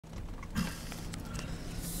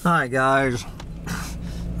Hi guys,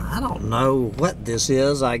 I don't know what this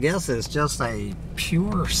is. I guess it's just a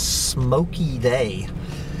pure smoky day.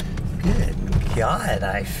 Good God,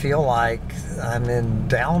 I feel like I'm in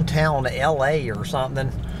downtown LA or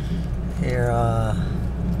something here on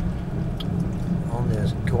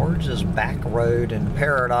this gorgeous back road in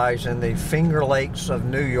paradise in the Finger Lakes of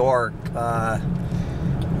New York,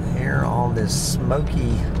 here on this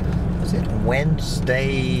smoky, was it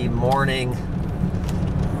Wednesday morning,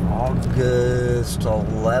 August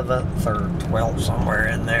 11th or 12th, somewhere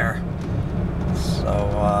in there. So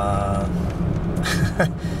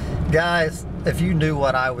guys, if you knew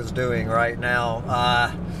what I was doing right now,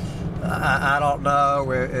 I don't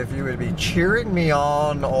know if you would be cheering me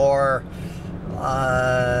on or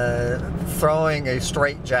throwing a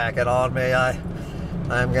straitjacket on me.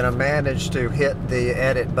 I'm gonna manage to hit the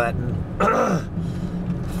edit button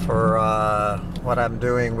for what I'm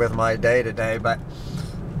doing with my day-to-day, but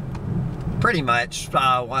pretty much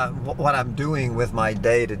what I'm doing with my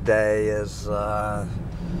day-to-day is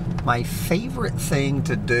my favorite thing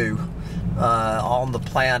to do on the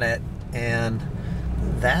planet, and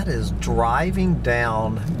that is driving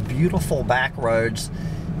down beautiful back roads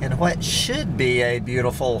in what should be a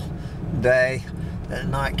beautiful day,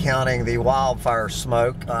 not counting the wildfire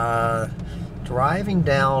smoke. Driving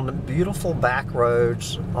down beautiful back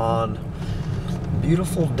roads on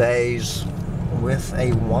beautiful days with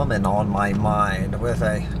a woman on my mind, with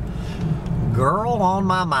a girl on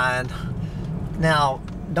my mind. Now,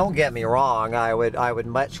 don't get me wrong, I would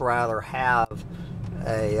much rather have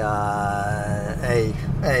a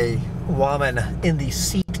woman in the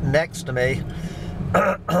seat next to me,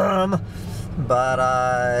 but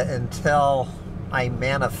until I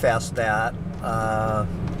manifest that,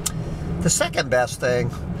 the second best thing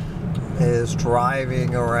is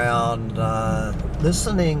driving around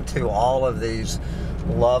listening to all of these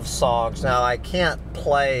love songs. Now, I can't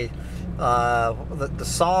play the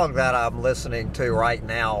song that I'm listening to right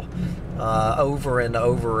now over and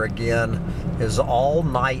over again is All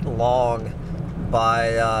Night Long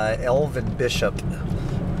by Elvin Bishop.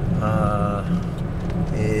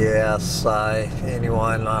 Yes,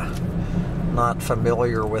 anyone not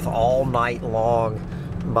familiar with All Night Long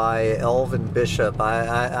by Elvin Bishop,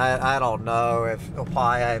 I don't know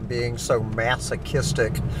why I'm being so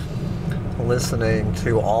masochistic listening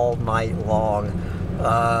to All Night Long,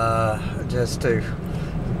 just to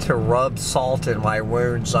rub salt in my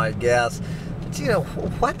wounds, I guess. But, you know,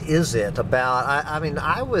 what is it about? I mean,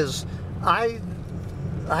 I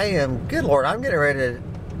am, good Lord, I'm getting ready to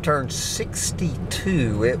turn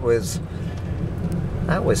 62.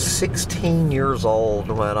 I was 16 years old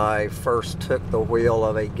when I first took the wheel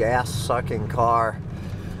of a gas-sucking car.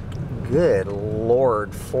 Good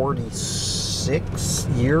Lord, 46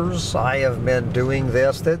 years I have been doing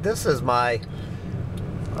this. This is my,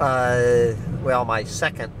 well, my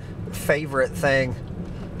second favorite thing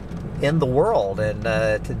in the world and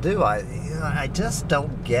to do. I just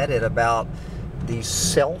don't get it about these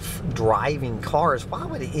self-driving cars. Why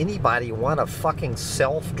would anybody want a fucking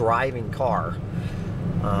self-driving car?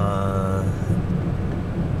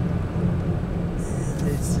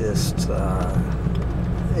 It's just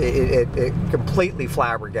it completely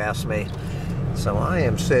flabbergasts me. So I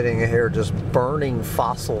am sitting here just burning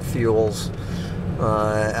fossil fuels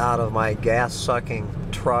out of my gas-sucking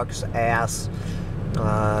truck's ass,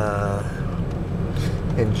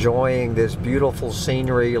 enjoying this beautiful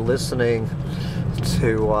scenery, listening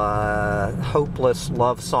to hopeless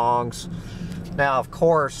love songs. Now, of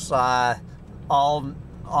course,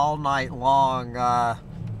 All Night Long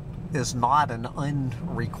is not an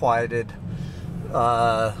unrequited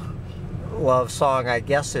love song. I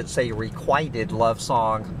guess it's a requited love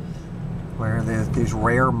song, where there's these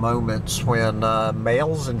rare moments when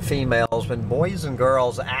males and females, when boys and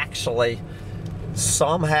girls actually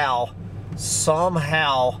somehow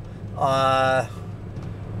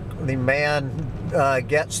the man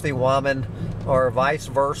gets the woman, or vice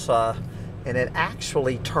versa, and it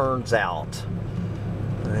actually turns out.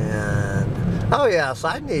 And oh yes,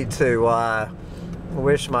 I need to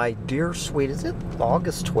wish my dear sweet, is it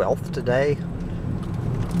August 12th today?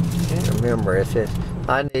 I can't remember if it,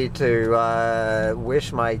 I need to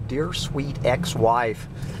wish my dear sweet ex-wife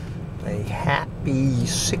a happy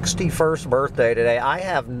 61st birthday today. I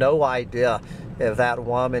have no idea if that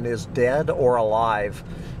woman is dead or alive,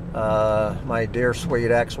 my dear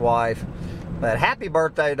sweet ex-wife. But happy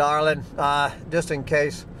birthday, darling, just in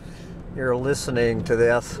case you're listening to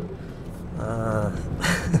this.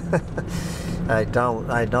 I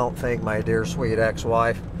don't think my dear sweet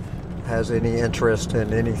ex-wife has any interest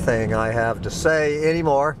in anything I have to say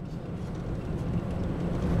anymore.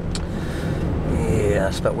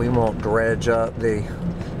 Yes, but we won't dredge up the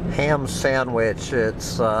ham sandwich.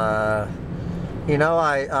 It's, you know,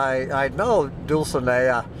 I know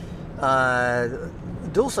Dulcinea.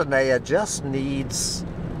 Dulcinea just needs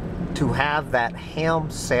to have that ham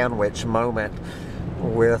sandwich moment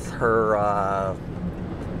with her,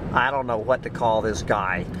 I don't know what to call this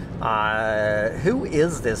guy. Who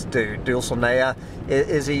is this dude, Dulcinea?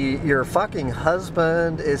 Is he your fucking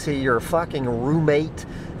husband? Is he your fucking roommate?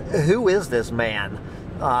 Who is this man?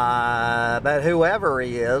 But whoever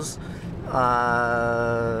he is,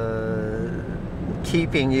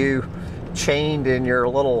 keeping you chained in your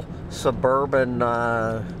little suburban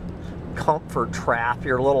comfort trap,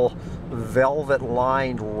 your little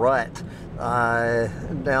velvet-lined rut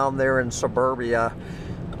down there in suburbia.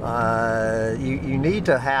 You need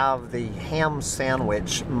to have the ham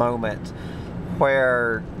sandwich moment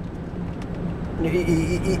where,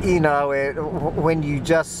 you know, when you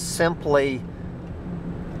just simply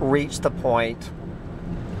reach the point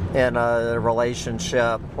in a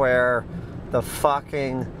relationship where the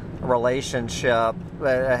fucking relationship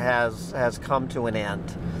has come to an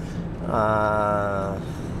end.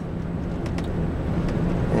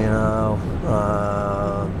 You know,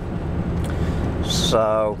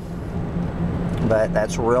 so, but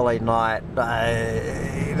that's really not,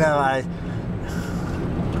 you know,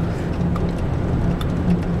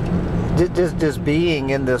 just being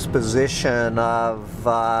in this position of,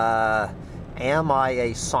 am I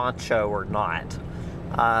a Sancho or not?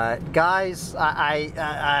 Guys,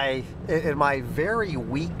 I in my very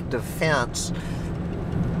weak defense,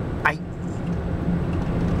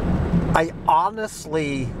 I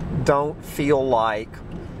honestly don't feel like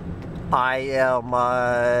I am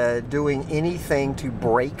doing anything to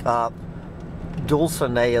break up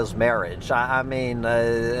Dulcinea's marriage. I mean,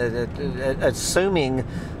 assuming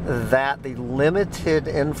that the limited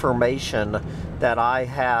information that I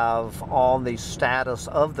have on the status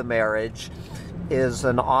of the marriage is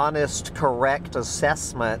an honest, correct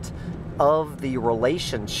assessment of the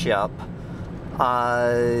relationship, if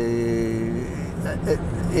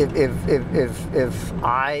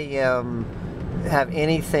I have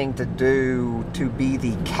anything to do to be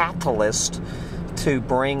the catalyst to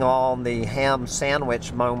bring on the ham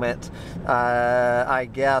sandwich moment, I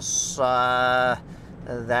guess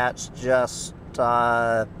that's just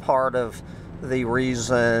part of the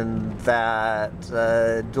reason that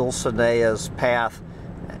Dulcinea's path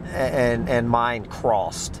and mine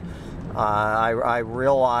crossed. I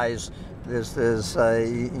realize this is,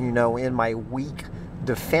 you know, in my weak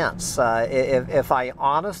defense. If I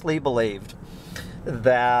honestly believed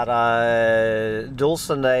that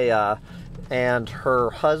Dulcinea and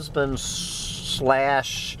her husband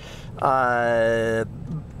slash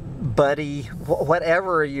buddy,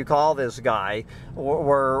 whatever you call this guy,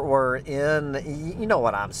 were in, you know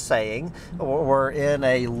what I'm saying, were in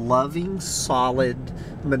a loving, solid,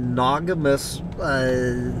 monogamous,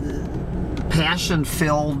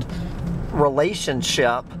 passion-filled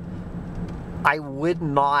relationship, I would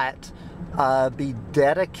not be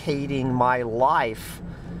dedicating my life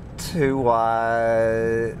to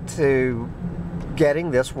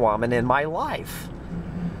getting this woman in my life.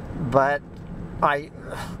 But you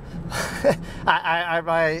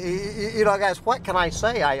know, guys, what can I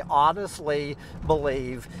say? I honestly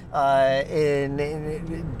believe,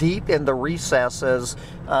 deep in the recesses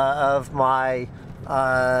of my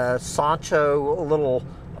Sancho little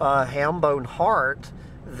Hambone heart,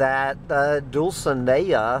 that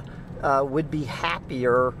Dulcinea would be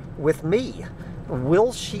happier with me.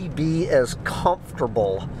 Will she be as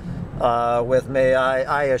comfortable with me?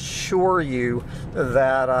 I assure you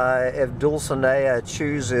that if Dulcinea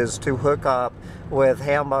chooses to hook up with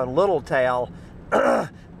Hambone Littletail,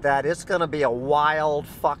 that it's going to be a wild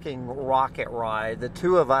fucking rocket ride. The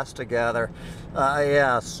two of us together,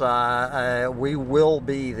 yes, we will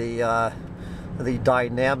be the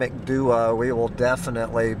dynamic duo. We will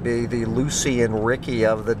definitely be the Lucy and Ricky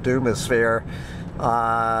of the Doomosphere.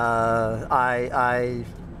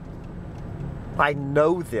 I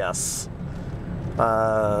know this. You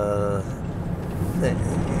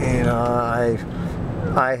know,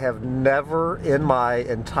 I have never in my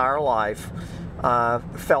entire life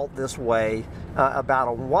felt this way about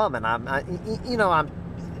a woman. I'm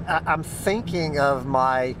thinking of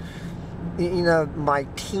my, you know, my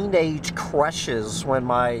teenage crushes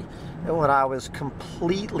when I was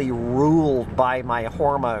completely ruled by my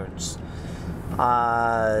hormones. You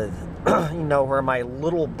know, where my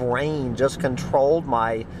little brain just controlled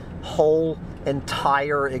my whole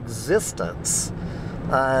entire existence.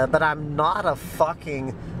 But I'm not a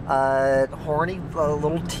fucking horny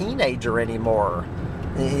little teenager anymore.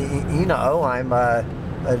 You know, I'm a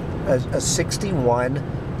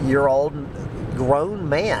 61-year-old grown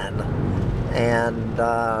man, and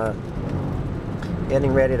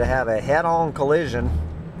getting ready to have a head-on collision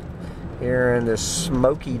here in this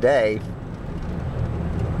smoky day.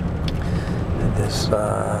 This,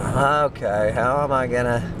 okay, how am I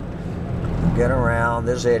gonna get around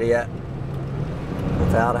this idiot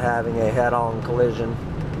without having a head-on collision?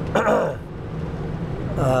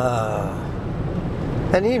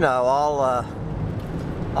 And you know,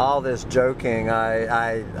 all this joking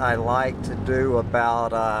I like to do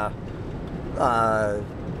about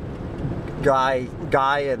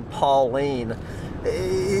Guy and Pauline.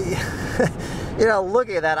 You know,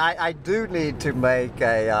 looking at that, I do need to make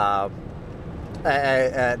an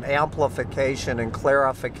amplification and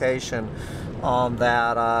clarification on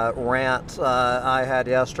that rant I had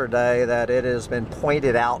yesterday. That it has been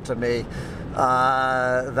pointed out to me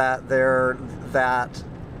that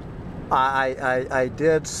I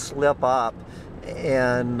did slip up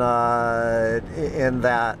in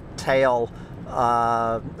that tale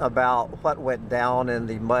about what went down in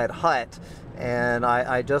the mud hut, and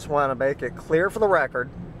I just want to make it clear for the record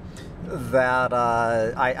that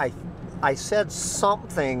I said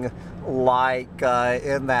something like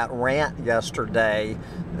in that rant yesterday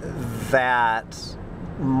that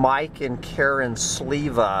Mike and Karen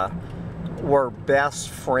Sleva were best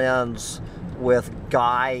friends with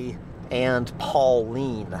Guy and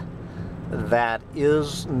Pauline. That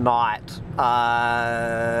is not,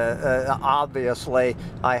 obviously,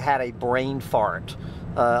 I had a brain fart.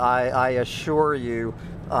 I assure you,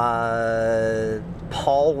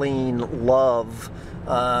 Pauline Love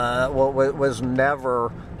was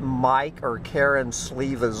never Mike or Karen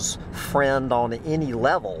Sleva's friend on any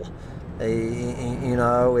level. You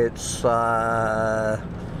know, it's, but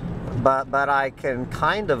I can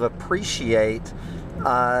kind of appreciate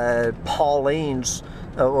Pauline's,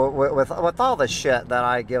 with all the shit that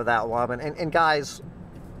I give that woman, and guys,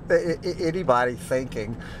 anybody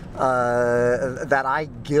thinking that I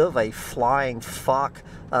give a flying fuck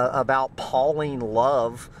about Pauline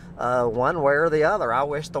Love one way or the other. I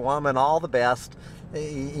wish the woman all the best.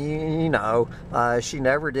 You know, she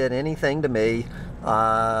never did anything to me.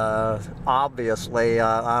 Obviously,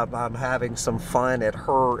 I'm having some fun at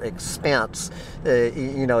her expense,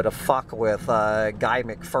 you know, to fuck with Guy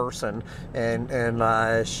McPherson,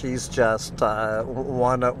 and she's just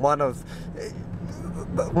one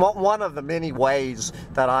of the many ways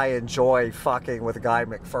that I enjoy fucking with Guy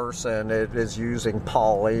McPherson is using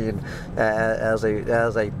Pauline as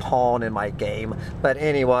a pawn in my game. But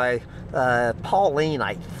anyway, Pauline,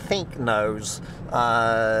 I think, knows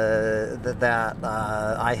that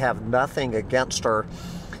I have nothing against her,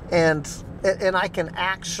 and I can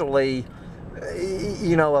actually,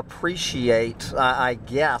 you know, appreciate, I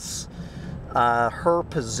guess, her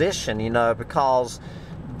position, you know, because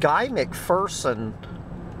Guy McPherson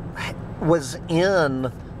was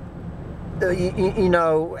in, you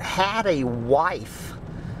know, had a wife,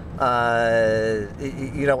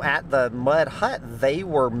 you know, at the mud hut. They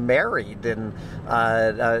were married, and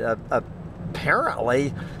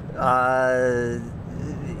apparently,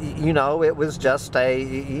 you know, it was just a,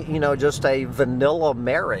 you know, just a vanilla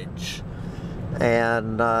marriage,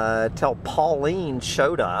 and till Pauline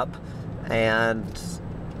showed up and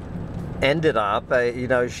ended up, you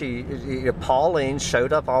know, Pauline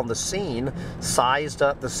showed up on the scene, sized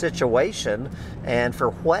up the situation, and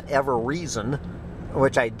for whatever reason,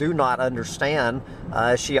 which I do not understand,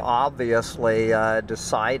 she obviously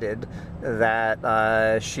decided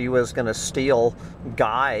that she was going to steal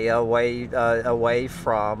Guy away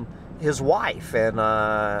from his wife, and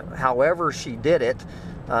however she did it,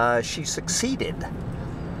 she succeeded.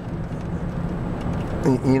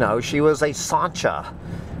 You know, she was a Sancha.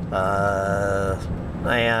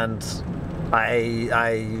 And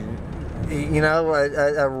I you know,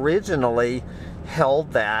 originally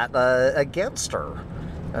held that against her.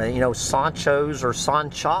 You know, Sanchos or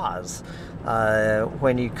Sanchas,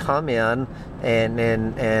 when you come in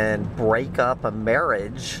and break up a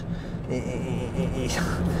marriage, you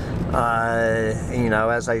know,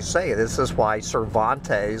 as I say, this is why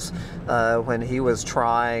Cervantes, when he was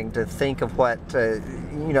trying to think of what,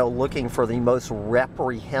 you know, looking for the most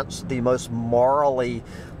morally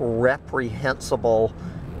reprehensible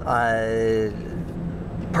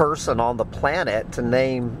person on the planet to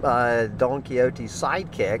name Don Quixote's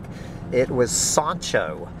sidekick, it was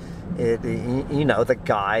Sancho. You know, the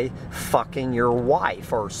guy fucking your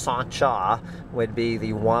wife, or Sancha would be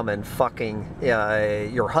the woman fucking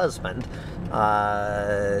your husband.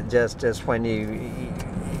 Just when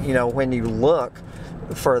you know, when you look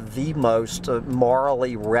for the most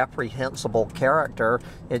morally reprehensible character.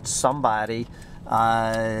 It's somebody,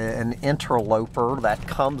 an interloper that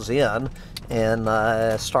comes in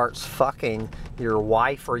and starts fucking your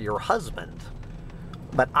wife or your husband.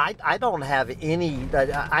 But I don't have any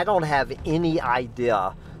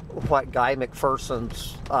idea what Guy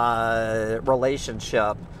McPherson's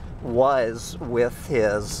relationship was with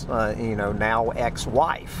his you know, now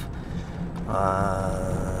ex-wife.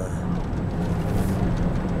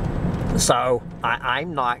 So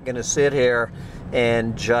I'm not going to sit here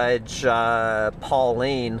and judge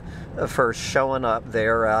Pauline for showing up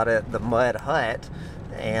there out at the mud hut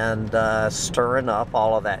and stirring up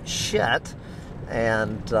all of that shit.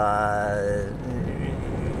 And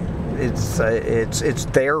it's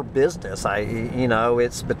their business. You know,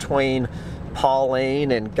 it's between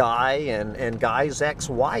Pauline and Guy and Guy's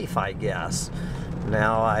ex-wife, I guess.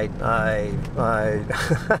 Now I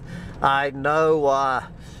know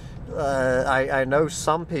I know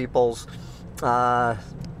some people's and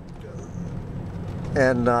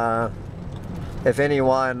if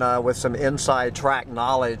anyone with some inside track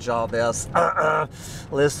knowledge of this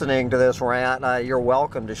listening to this rant, you're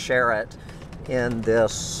welcome to share it in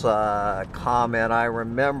this comment. I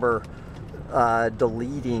remember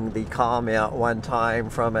deleting the comment one time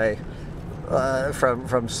from a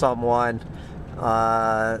from someone,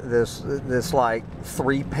 this like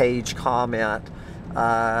 3-page comment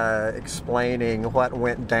explaining what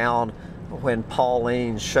went down when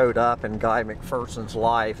Pauline showed up in Guy McPherson's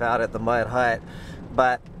life out at the mud hut.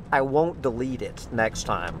 But I won't delete it next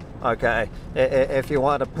time, okay? If you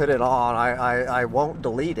want to put it on, I won't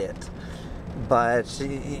delete it. But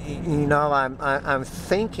you know, I'm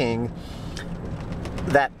thinking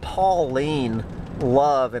that Pauline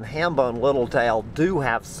Love and Hambone Littletail do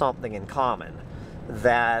have something in common.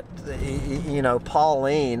 That, you know,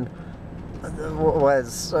 Pauline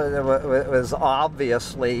was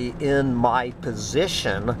obviously in my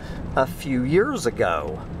position a few years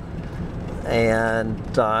ago, and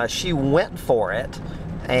she went for it.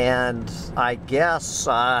 And I guess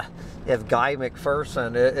if Guy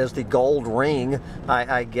McPherson is the gold ring,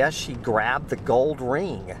 I guess she grabbed the gold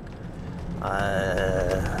ring.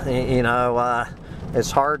 You know, it's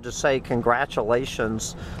hard to say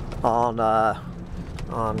congratulations on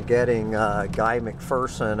getting Guy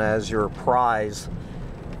McPherson as your prize.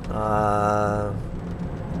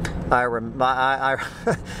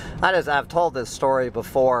 I've told this story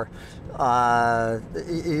before.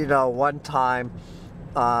 You know, one time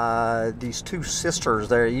these two sisters,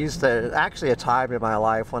 there used to actually a time in my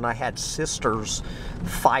life when I had sisters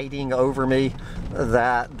fighting over me,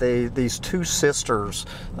 that these two sisters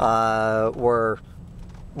were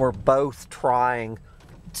both trying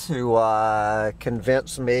to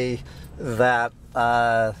convince me that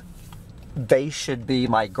they should be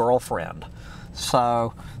my girlfriend.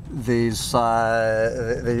 So these two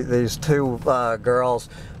girls,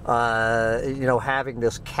 you know, having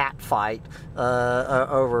this cat fight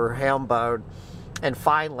over Hambone, and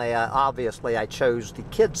finally, obviously, I chose the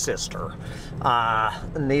kid sister.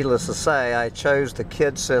 Needless to say, I chose the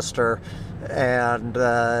kid sister, and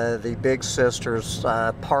the big sister's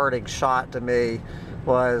parting shot to me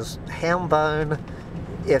was, Hambone,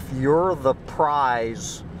 if you're the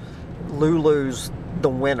prize, Lulu's the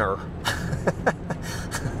winner.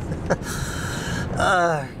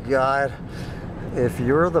 Oh, God. If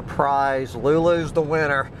you're the prize, Lulu's the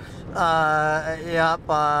winner. Yep.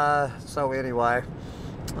 So anyway,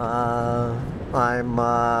 I'm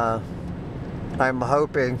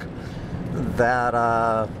hoping that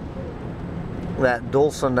that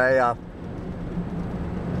Dulcinea,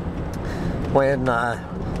 when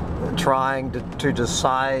trying to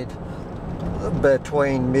decide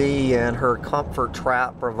between me and her comfort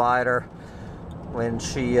trap provider, when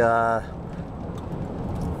she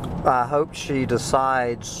I hope she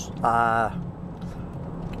decides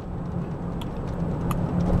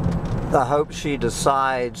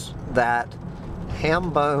that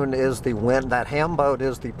Hambone is the win, that Hambone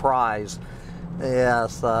is the prize.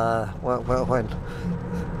 Yes, when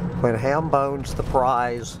Hambone's the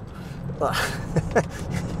prize.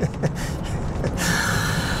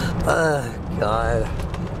 Oh, God.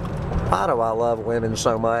 Why do I love women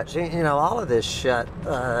so much? You know, all of this shit,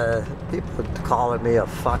 people calling me a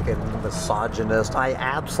fucking misogynist. I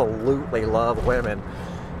absolutely love women.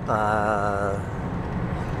 I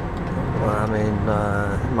mean,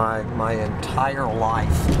 my entire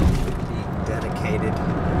life being dedicated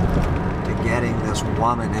to getting this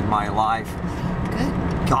woman in my life.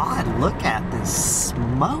 Good God, look at this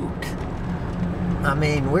smoke. I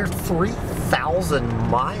mean, we're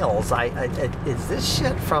 3,000 miles. Is this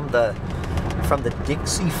shit from the from the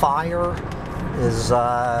Dixie Fire. Is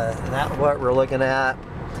that what we're looking at?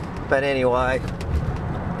 But anyway,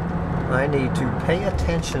 I need to pay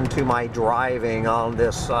attention to my driving on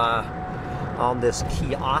this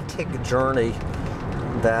chaotic journey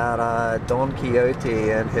that Don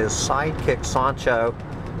Quixote and his sidekick Sancho,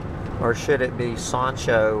 or should it be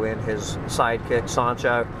Sancho and his sidekick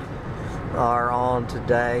Sancho, are on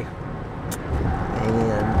today.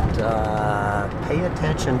 And pay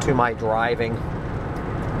attention to my driving.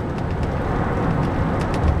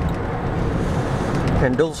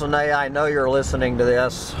 And Dulcinea, I know you're listening to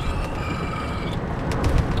this,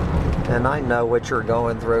 and I know what you're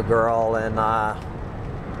going through, girl, and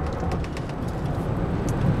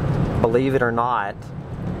believe it or not,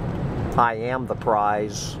 I am the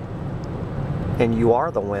prize, and you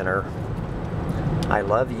are the winner. I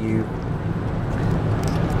love you.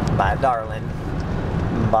 Bye, darling.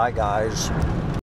 Bye, guys.